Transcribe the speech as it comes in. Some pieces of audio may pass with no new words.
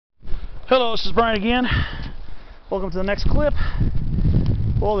Hello, this is Brian again. Welcome to the next clip.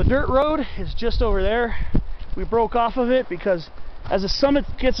 Well, the dirt road is just over there. We broke off of it because as the summit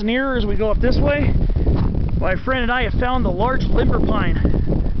gets nearer as we go up this way, my friend and I have found the large limber pine,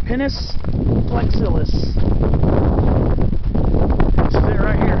 Pinus flexilis. It's it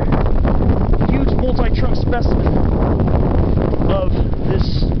right here. Huge multi-trunk specimen of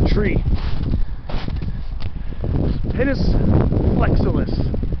this tree. Pinus flexilis.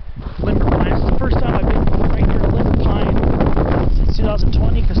 Limber pine. This is the first time I've been right here at limber pine since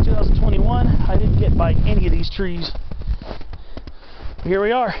 2020, because 2021 I didn't get by any of these trees. But here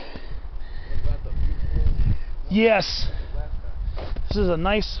we are. Yes, this is a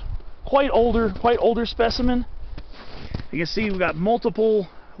nice, quite older specimen. You can see we've got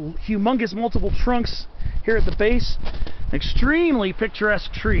humongous multiple trunks here at the base. An extremely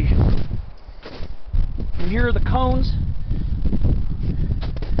picturesque tree. And here are the cones.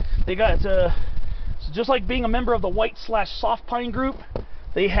 They got, so just like being a member of the white/soft pine group,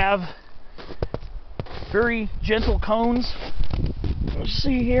 they have very gentle cones. Let's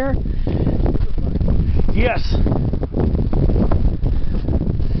see here. Yes.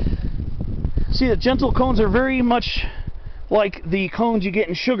 See, the gentle cones are very much like the cones you get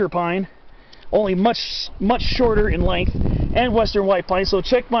in sugar pine, only much shorter in length, and western white pine. So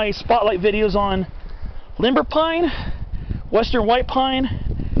check my spotlight videos on limber pine, western white pine,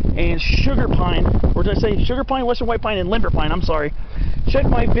 and sugar pine, or did I say sugar pine, western white pine, and limber pine? I'm sorry. Check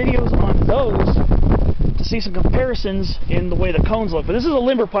my videos on those to see some comparisons in the way the cones look. But this is a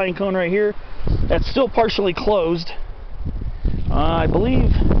limber pine cone right here that's still partially closed. I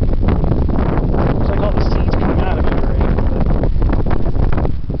believe looks like all the seeds coming out of here.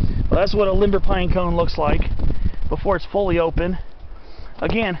 Right? Well, that's what a limber pine cone looks like before it's fully open.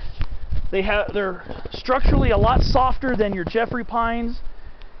 Again, they're structurally a lot softer than your Jeffrey pines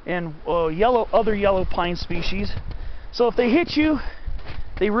and other yellow pine species. So if they hit you,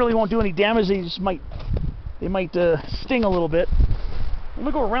 they really won't do any damage. They might sting a little bit. I'm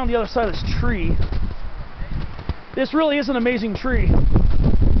gonna go around the other side of this tree. This really is an amazing tree.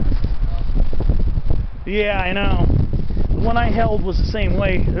 Yeah, I know. The one I held was the same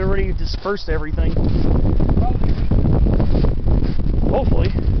way. It already dispersed everything.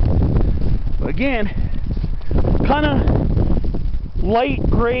 Hopefully. But again, kind of light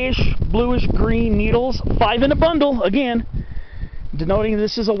grayish, bluish green needles, 5 in a bundle, again, denoting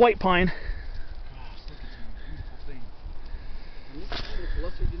this is a white pine.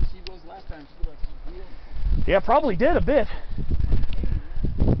 Yeah, probably did a bit.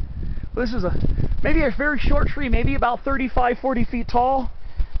 This is maybe a very short tree, maybe about 35-40 feet tall,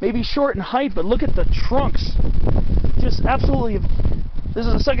 maybe short in height, but look at the trunks. Just absolutely. This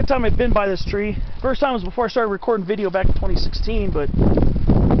is the second time I've been by this tree. First time was before I started recording video back in 2016, but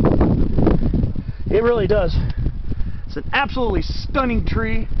it really does. It's an absolutely stunning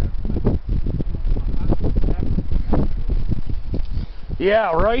tree.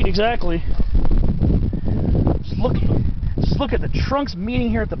 Yeah, right, exactly. Just look at the trunks meeting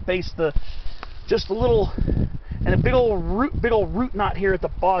here at the base. Just a little, and a big old root knot here at the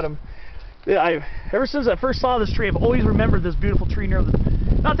bottom. Ever since I first saw this tree, I've always remembered this beautiful tree near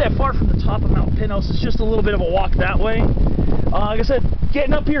not that far from the top of Mount Pinos. It's just a little bit of a walk that way. Like I said,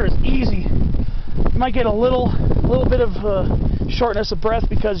 getting up here is easy. You might get a little bit of shortness of breath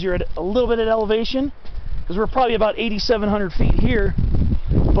because you're at a little bit at elevation, because we're probably about 8,700 feet here,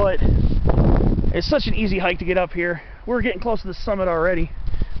 but it's such an easy hike to get up here. We're getting close to the summit already.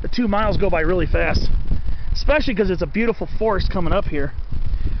 The 2 miles go by really fast, especially because it's a beautiful forest coming up here.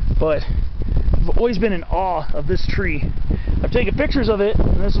 But I've always been in awe of this tree. I've taken pictures of it,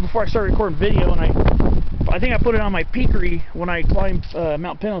 and this is before I started recording video, and I think I put it on my peakery when I climbed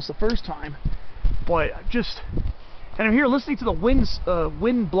Mount Pinos the first time. But and I'm here listening to the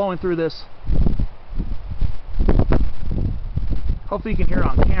wind blowing through this. Hopefully you can hear it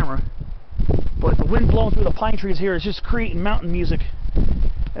on camera. But the wind blowing through the pine trees here is just creating mountain music.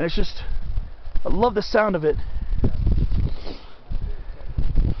 And it's just, I love the sound of it.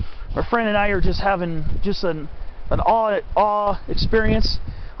 My friend and I are just having just an awe experience.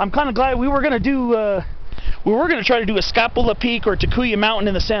 I'm kind of glad we were going to try to do a Scapola Peak or Takuya Mountain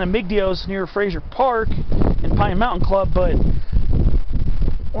in the San Amigdios near Fraser Park and Pine Mountain Club, but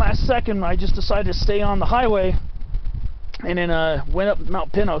last second I just decided to stay on the highway and then went up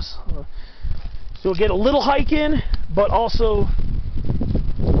Mount Pinos. So we'll get a little hike in, but also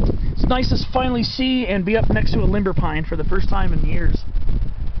it's nice to finally see and be up next to a limber pine for the first time in years.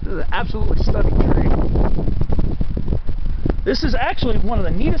 This is an absolutely stunning tree. This is actually one of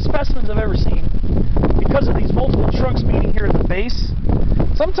the neatest specimens I've ever seen because of these multiple trunks meeting here at the base.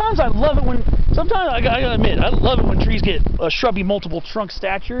 Sometimes I love it when, sometimes I gotta admit, I love it when trees get shrubby multiple trunk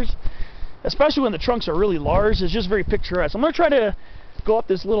statures, especially when the trunks are really large. It's just very picturesque. I'm gonna try to go up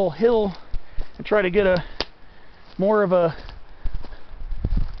this little hill and try to get a more of a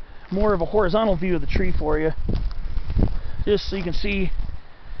horizontal view of the tree for you, just so you can see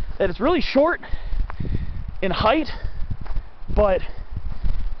that it's really short in height, but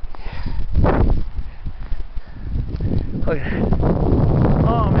look at it.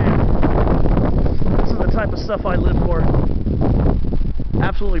 Oh man, this is the type of stuff I live for.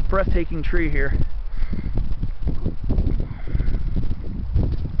 Absolutely breathtaking tree here.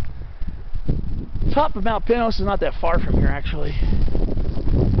 Top of Mount Pinos is not that far from here, actually.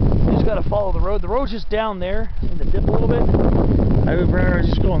 You just got to follow the road. The road's just down there in the dip a little bit. I was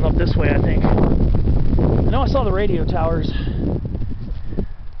just going up this way, I think. I know I saw the radio towers.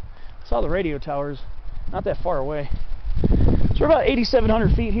 Not that far away. So we're about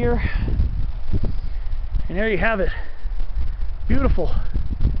 8,700 feet here. And there you have it. Beautiful.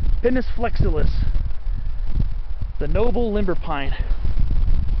 Pinus flexilis. The noble limber pine.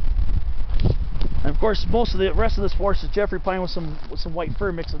 And of course, most of the rest of this forest is Jeffrey pine with some white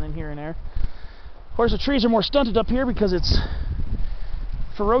fir mixing in here and there. Of course, the trees are more stunted up here because it's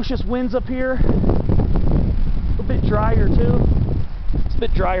ferocious winds up here. A bit drier too. It's a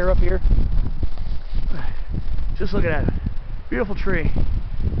bit drier up here. Just look at that. Beautiful tree.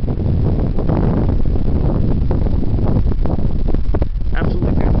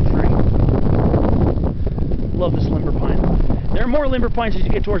 Absolutely beautiful tree. Love this limber pine. There are more limber pines as you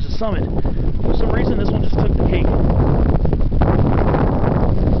get towards the summit. For some reason, this one just took the cake.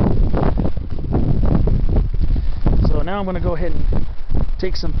 So now I'm going to go ahead and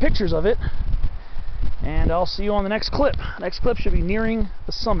take some pictures of it, and I'll see you on the next clip. Next clip should be nearing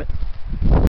the summit.